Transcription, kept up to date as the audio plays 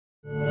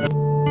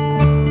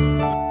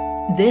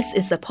This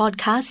is a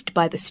podcast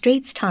by The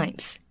Straits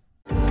Times.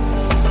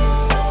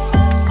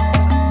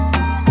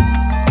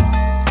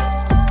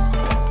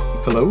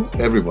 Hello,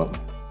 everyone.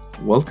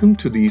 Welcome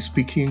to the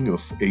Speaking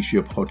of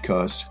Asia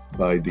podcast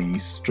by The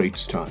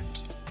Straits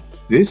Times.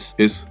 This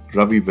is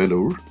Ravi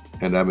Veloor,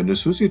 and I'm an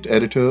associate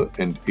editor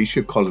and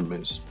Asia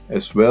columnist,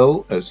 as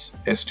well as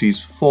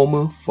ST's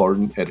former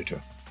foreign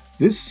editor.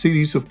 This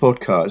series of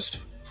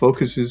podcasts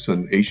focuses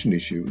on Asian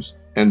issues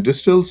and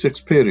distills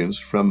experience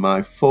from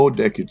my 4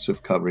 decades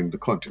of covering the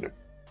continent.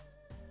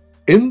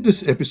 In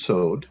this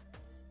episode,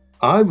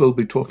 I will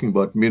be talking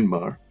about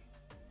Myanmar,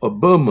 or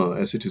Burma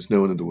as it is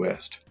known in the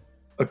West,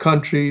 a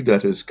country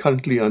that is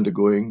currently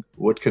undergoing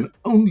what can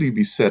only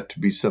be said to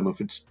be some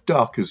of its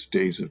darkest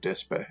days of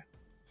despair.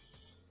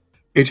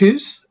 It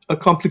is a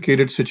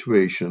complicated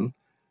situation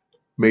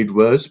made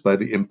worse by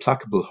the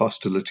implacable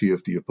hostility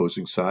of the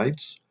opposing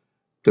sides,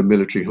 the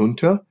military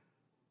junta,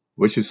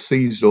 which has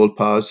seized all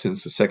power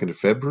since the 2nd of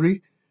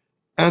February,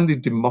 and the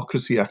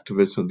democracy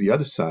activists on the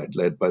other side,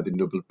 led by the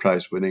Nobel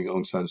Prize-winning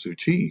Aung San Suu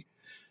Kyi,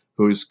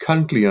 who is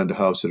currently under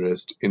house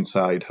arrest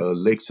inside her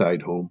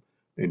lakeside home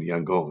in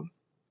Yangon.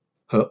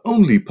 Her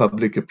only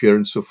public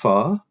appearance so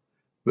far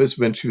was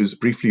when she was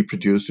briefly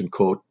produced in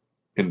court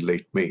in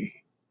late May.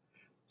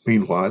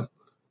 Meanwhile,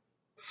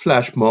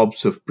 flash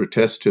mobs of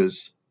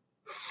protesters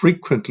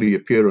frequently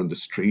appear on the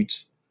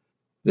streets.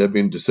 There have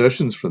been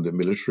desertions from the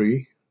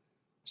military,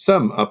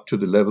 some up to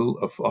the level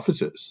of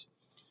officers.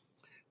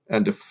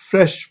 And a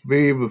fresh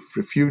wave of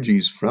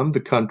refugees from the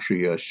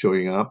country are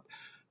showing up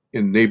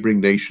in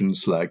neighboring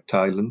nations like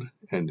Thailand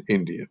and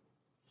India.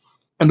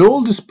 And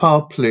all this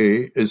power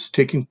play is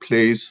taking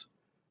place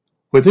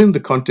within the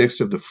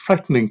context of the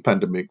frightening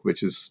pandemic which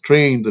has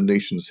strained the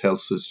nation's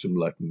health system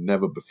like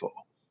never before.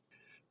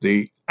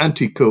 The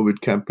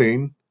anti-COVID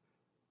campaign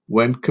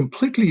went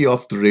completely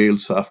off the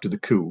rails after the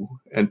coup,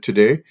 and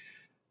today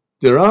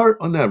there are,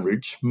 on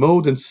average,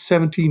 more than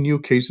 70 new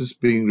cases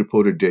being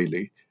reported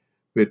daily,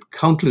 with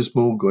countless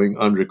more going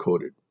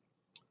unrecorded.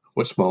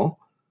 What's more,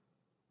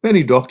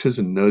 many doctors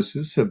and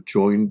nurses have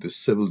joined the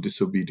civil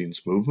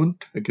disobedience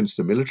movement against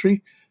the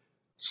military,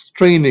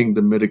 straining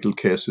the medical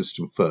care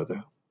system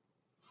further.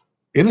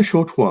 In a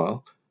short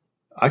while,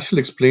 I shall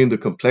explain the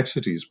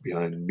complexities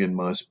behind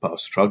Myanmar's power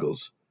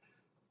struggles.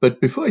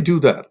 But before I do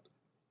that,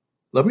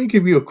 let me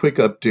give you a quick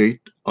update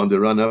on the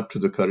run-up to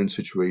the current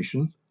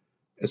situation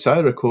as I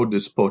record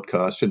this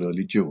podcast in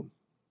early June.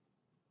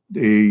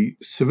 The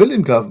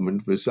civilian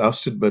government was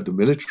ousted by the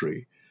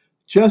military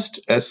just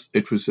as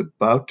it was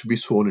about to be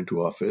sworn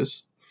into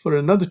office for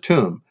another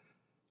term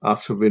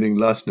after winning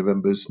last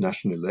November's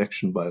national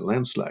election by a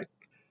landslide.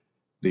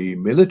 The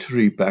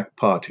military-backed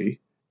party,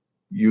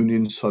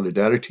 Union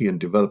Solidarity and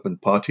Development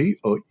Party,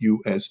 or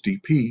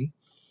USDP,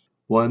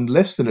 won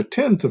less than a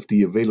tenth of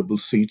the available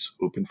seats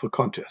open for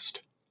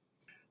contest.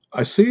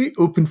 I say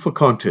open for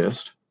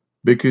contest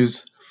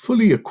because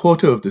fully a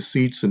quarter of the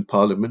seats in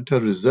Parliament are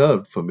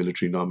reserved for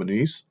military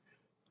nominees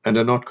and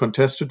are not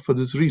contested for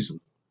this reason.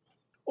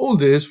 All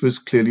this was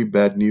clearly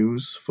bad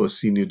news for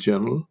Senior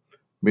General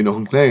Min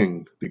Aung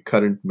Hlaing, the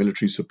current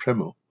military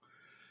supremo.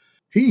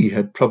 He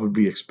had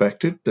probably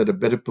expected that a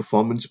better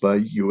performance by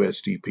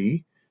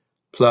USDP,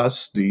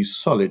 plus the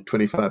solid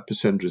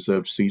 25%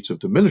 reserved seats of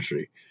the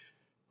military,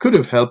 could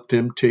have helped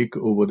him take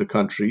over the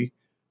country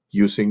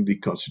using the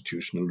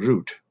constitutional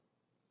route.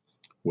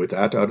 With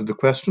that out of the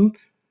question,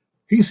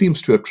 he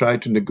seems to have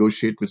tried to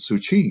negotiate with Suu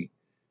Kyi,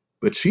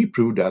 but she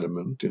proved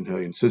adamant in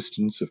her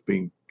insistence of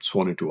being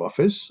sworn into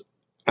office,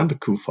 and the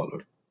coup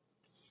followed.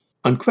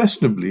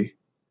 Unquestionably,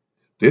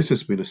 this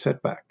has been a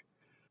setback.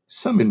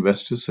 Some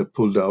investors have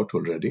pulled out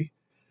already,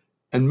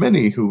 and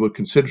many who were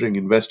considering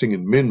investing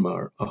in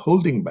Myanmar are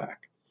holding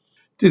back.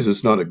 This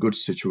is not a good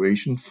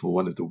situation for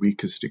one of the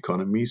weakest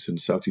economies in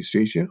Southeast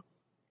Asia.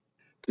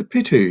 The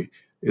pity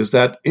is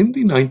that in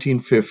the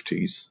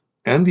 1950s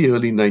and the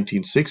early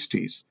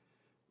 1960s,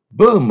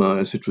 Burma,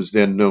 as it was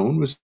then known,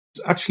 was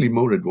actually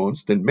more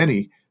advanced than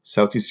many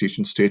Southeast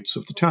Asian states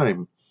of the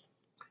time.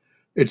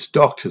 Its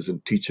doctors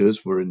and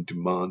teachers were in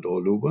demand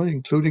all over,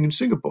 including in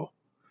Singapore.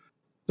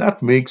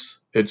 That makes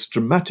its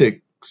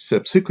dramatic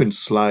subsequent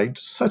slide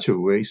such a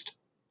waste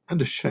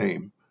and a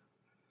shame.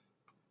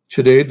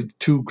 Today, the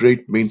two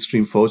great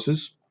mainstream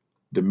forces,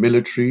 the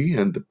military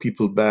and the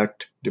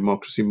people-backed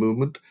democracy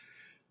movement,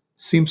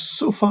 seem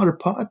so far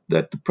apart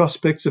that the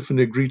prospects of an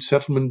agreed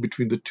settlement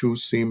between the two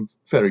seem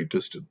very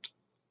distant.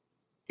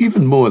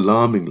 Even more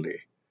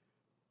alarmingly,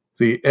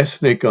 the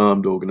ethnic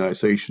armed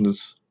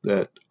organizations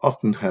that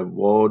often have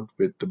warred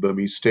with the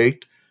Burmese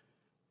state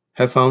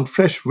have found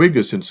fresh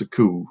vigor since the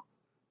coup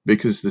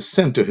because the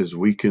center has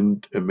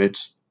weakened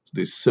amidst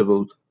the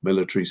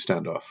civil-military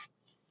standoff.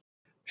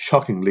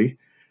 Shockingly,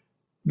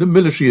 the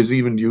military has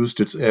even used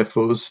its air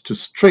force to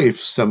strafe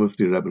some of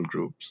the rebel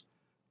groups,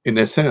 in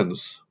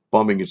essence,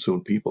 bombing its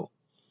own people.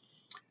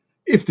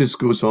 If this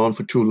goes on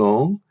for too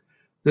long,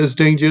 there's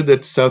danger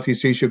that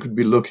Southeast Asia could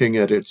be looking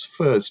at its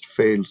first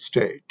failed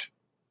state.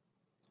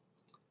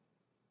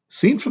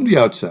 Seen from the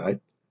outside,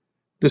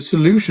 the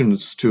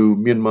solutions to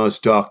Myanmar's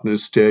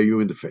darkness stare you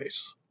in the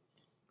face.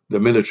 The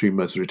military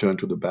must return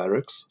to the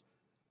barracks.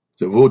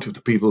 The vote of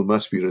the people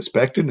must be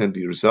respected and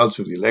the results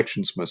of the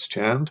elections must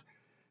stand.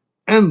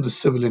 And the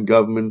civilian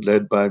government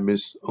led by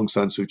Ms. Aung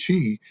San Suu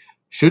Kyi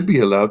should be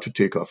allowed to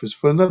take office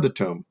for another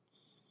term.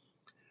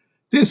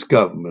 This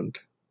government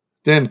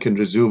then can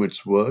resume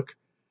its work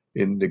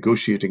in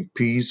negotiating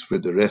peace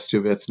with the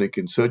restive ethnic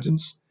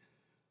insurgents,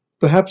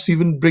 perhaps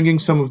even bringing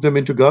some of them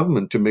into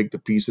government to make the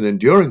peace an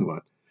enduring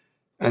one,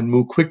 and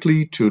move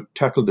quickly to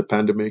tackle the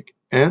pandemic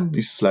and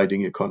the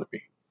sliding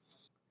economy.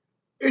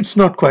 It's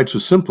not quite so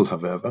simple,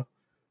 however,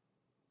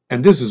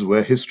 and this is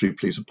where history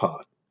plays a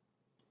part.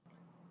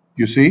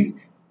 You see,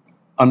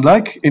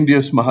 unlike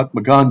India's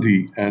Mahatma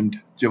Gandhi and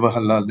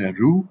Jawaharlal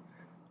Nehru,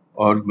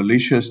 or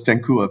Malaysia's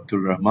Tengku Abdul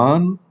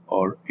Rahman,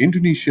 or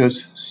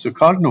Indonesia's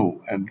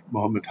Sukarno and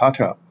Muhammad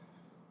Hatta,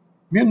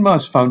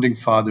 Myanmar's founding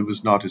father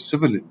was not a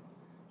civilian,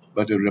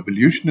 but a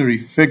revolutionary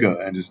figure,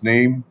 and his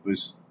name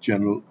was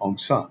General Aung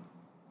San.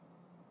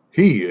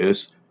 He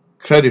is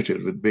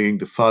credited with being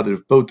the father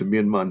of both the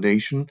Myanmar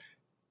nation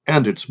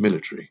and its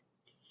military.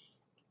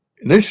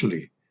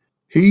 Initially,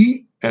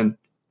 he and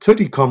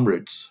 30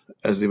 comrades,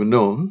 as they were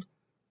known,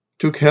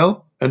 took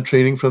help and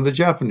training from the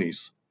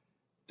Japanese.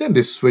 Then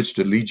they switched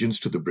allegiance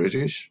to the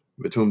British,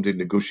 with whom they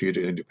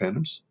negotiated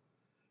independence.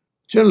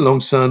 General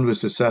Aung San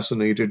was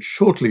assassinated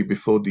shortly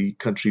before the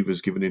country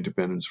was given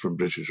independence from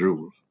British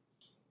rule.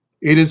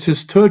 It is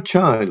his third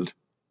child,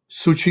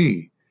 Suu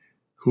Kyi,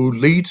 who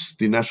leads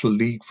the National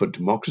League for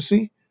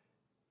Democracy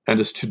and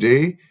is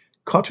today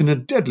caught in a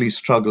deadly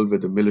struggle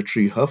with the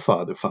military her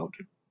father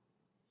founded.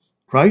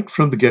 Right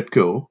from the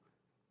get-go,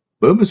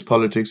 Burma's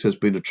politics has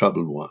been a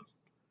troubled one.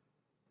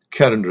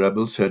 Karen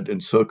rebels had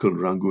encircled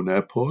Rangoon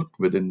Airport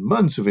within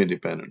months of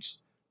independence,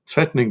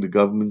 threatening the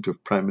government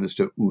of Prime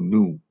Minister U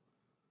Nu.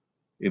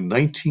 In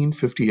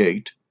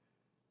 1958,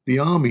 the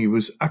army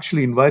was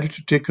actually invited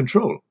to take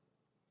control.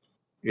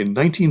 In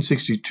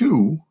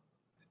 1962,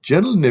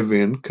 General Ne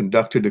Win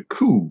conducted a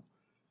coup,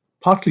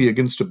 partly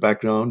against a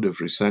background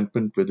of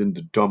resentment within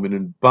the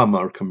dominant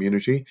Bamar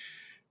community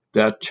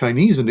that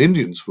Chinese and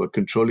Indians were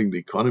controlling the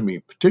economy,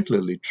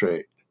 particularly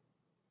trade.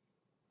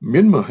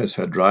 Myanmar has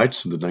had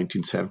riots in the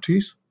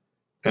 1970s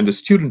and a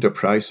student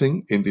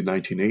uprising in the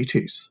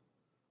 1980s.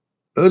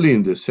 Early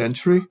in this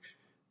century,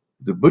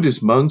 the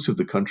Buddhist monks of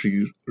the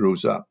country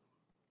rose up,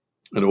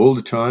 and all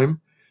the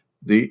time,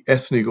 the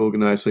ethnic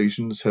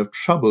organizations have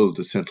troubled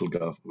the central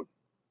government.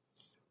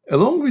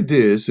 Along with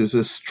this is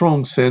a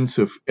strong sense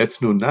of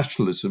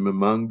ethno-nationalism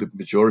among the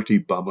majority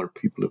Bamar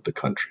people of the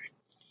country.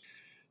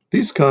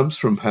 This comes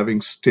from having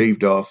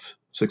staved off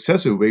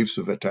successive waves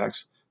of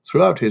attacks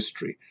throughout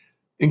history,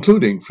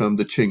 including from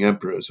the Qing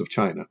emperors of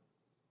China.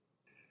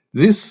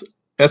 This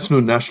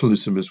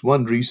ethno-nationalism is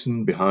one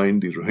reason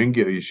behind the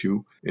Rohingya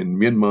issue in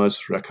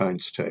Myanmar's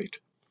Rakhine state.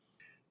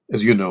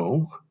 As you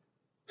know,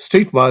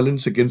 state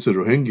violence against the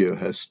Rohingya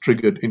has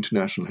triggered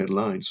international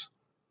headlines.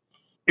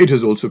 It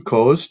has also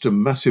caused a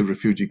massive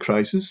refugee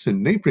crisis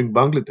in neighboring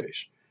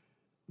Bangladesh,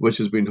 which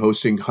has been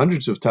hosting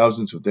hundreds of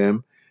thousands of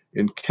them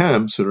in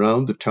camps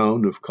around the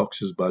town of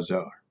Cox's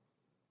Bazar.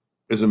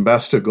 As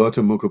Ambassador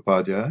Gautam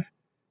Mukhopadhyay,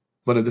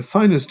 one of the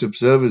finest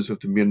observers of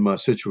the Myanmar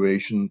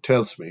situation,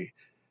 tells me,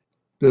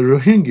 the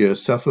Rohingya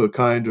suffer a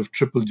kind of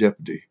triple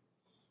jeopardy.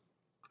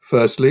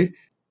 Firstly,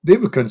 they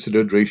were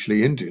considered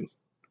racially Indian.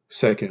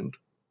 Second,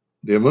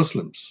 they are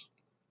Muslims,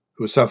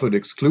 who suffered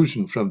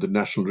exclusion from the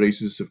national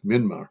races of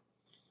Myanmar.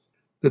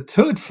 The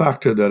third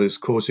factor that is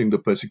causing the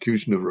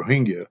persecution of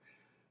Rohingya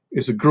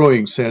is a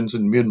growing sense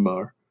in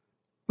Myanmar,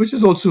 which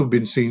has also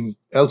been seen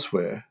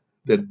elsewhere,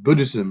 that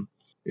Buddhism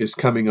is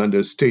coming under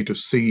a state of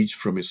siege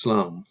from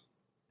Islam.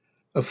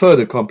 A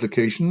further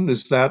complication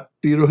is that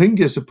the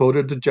Rohingya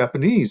supported the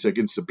Japanese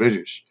against the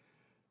British,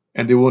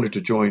 and they wanted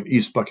to join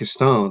East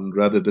Pakistan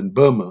rather than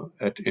Burma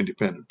at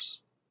independence.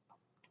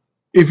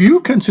 If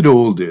you consider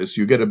all this,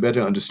 you get a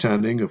better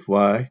understanding of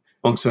why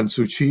Aung San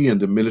Suu Kyi and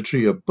the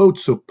military are both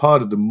so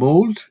part of the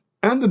mold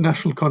and the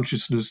national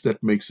consciousness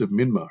that makes up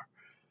Myanmar,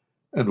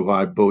 and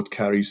why both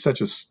carry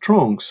such a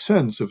strong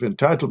sense of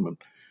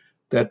entitlement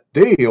that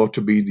they ought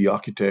to be the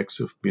architects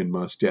of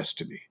Myanmar's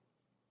destiny.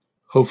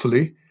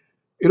 Hopefully,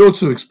 it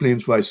also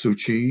explains why Suu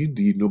Kyi,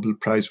 the Nobel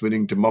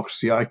Prize-winning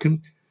democracy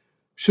icon,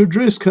 should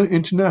risk her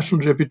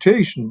international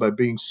reputation by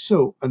being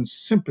so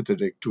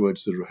unsympathetic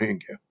towards the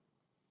Rohingya.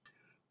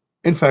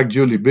 In fact,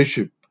 Julie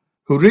Bishop,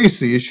 who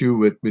raised the issue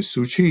with Ms.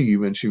 Suu Kyi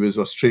when she was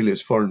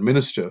Australia's foreign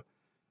minister,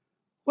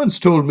 once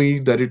told me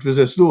that it was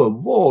as though a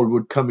wall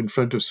would come in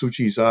front of Suu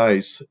Kyi's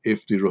eyes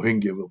if the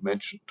Rohingya were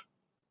mentioned.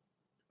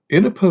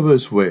 In a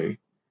perverse way,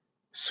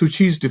 Suu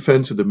Kyi's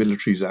defense of the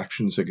military's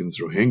actions against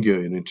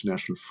Rohingya in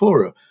international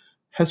fora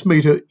has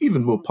made her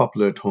even more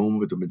popular at home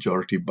with the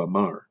majority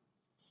Bamar.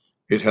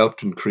 It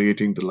helped in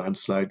creating the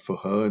landslide for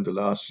her in the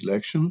last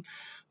election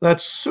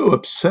that so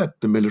upset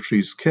the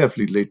military's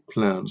carefully laid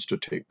plans to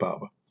take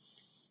power.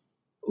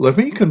 Let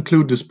me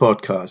conclude this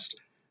podcast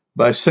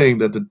by saying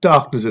that the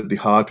darkness at the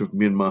heart of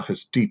Myanmar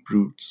has deep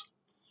roots.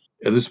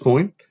 At this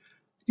point,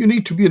 you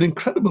need to be an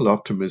incredible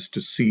optimist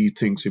to see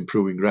things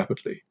improving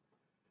rapidly.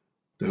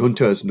 The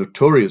junta is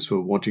notorious for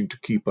wanting to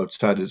keep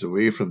outsiders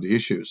away from the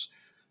issues,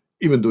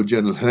 even though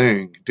General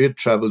Heng did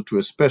travel to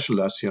a special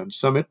ASEAN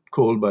summit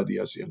called by the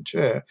ASEAN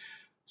chair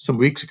some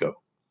weeks ago.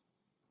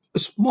 A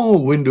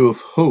small window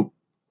of hope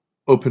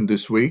opened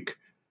this week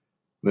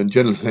when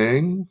General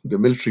Heng, the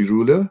military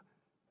ruler,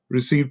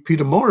 received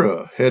Peter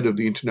Mora, head of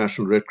the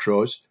International Red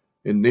Cross,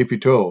 in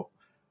Naypyidaw,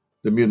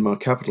 the Myanmar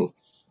capital.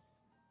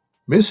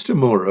 Mr.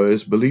 Mora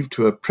is believed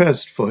to have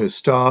pressed for his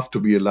staff to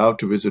be allowed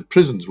to visit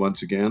prisons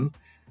once again,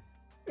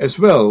 as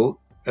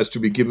well as to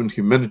be given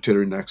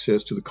humanitarian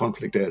access to the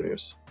conflict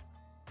areas.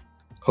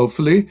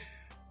 Hopefully,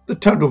 the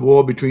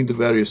tug-of-war between the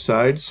various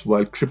sides,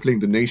 while crippling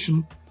the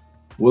nation,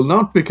 will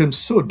not become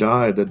so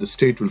dire that the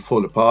state will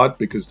fall apart,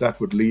 because that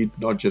would lead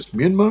not just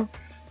Myanmar,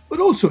 but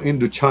also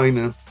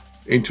Indochina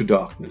into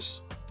darkness.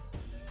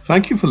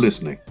 Thank you for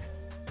listening.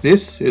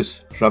 This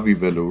is Ravi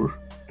Veloor,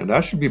 and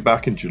I shall be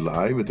back in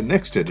July with the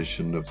next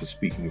edition of the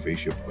Speaking of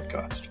Asia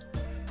podcast.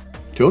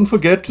 Don't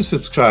forget to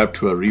subscribe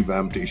to our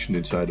revamped Asian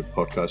Insider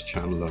podcast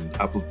channel on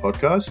Apple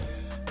Podcasts,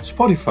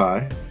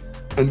 Spotify,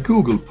 and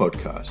Google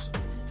Podcasts.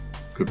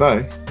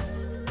 Goodbye.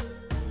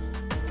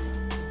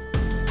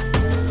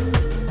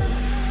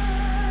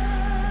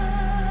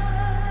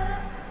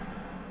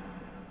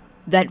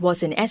 That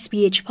was an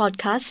SPH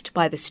podcast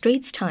by The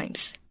Straits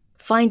Times.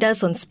 Find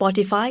us on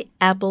Spotify,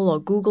 Apple or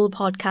Google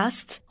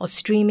Podcasts, or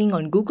streaming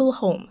on Google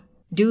Home.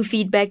 Do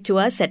feedback to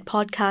us at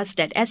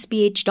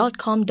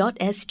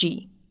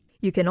podcast@sph.com.sg.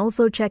 You can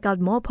also check out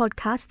more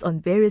podcasts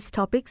on various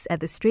topics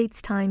at The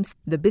Straits Times,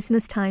 The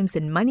Business Times,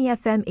 and Money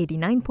FM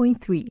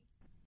 89.3.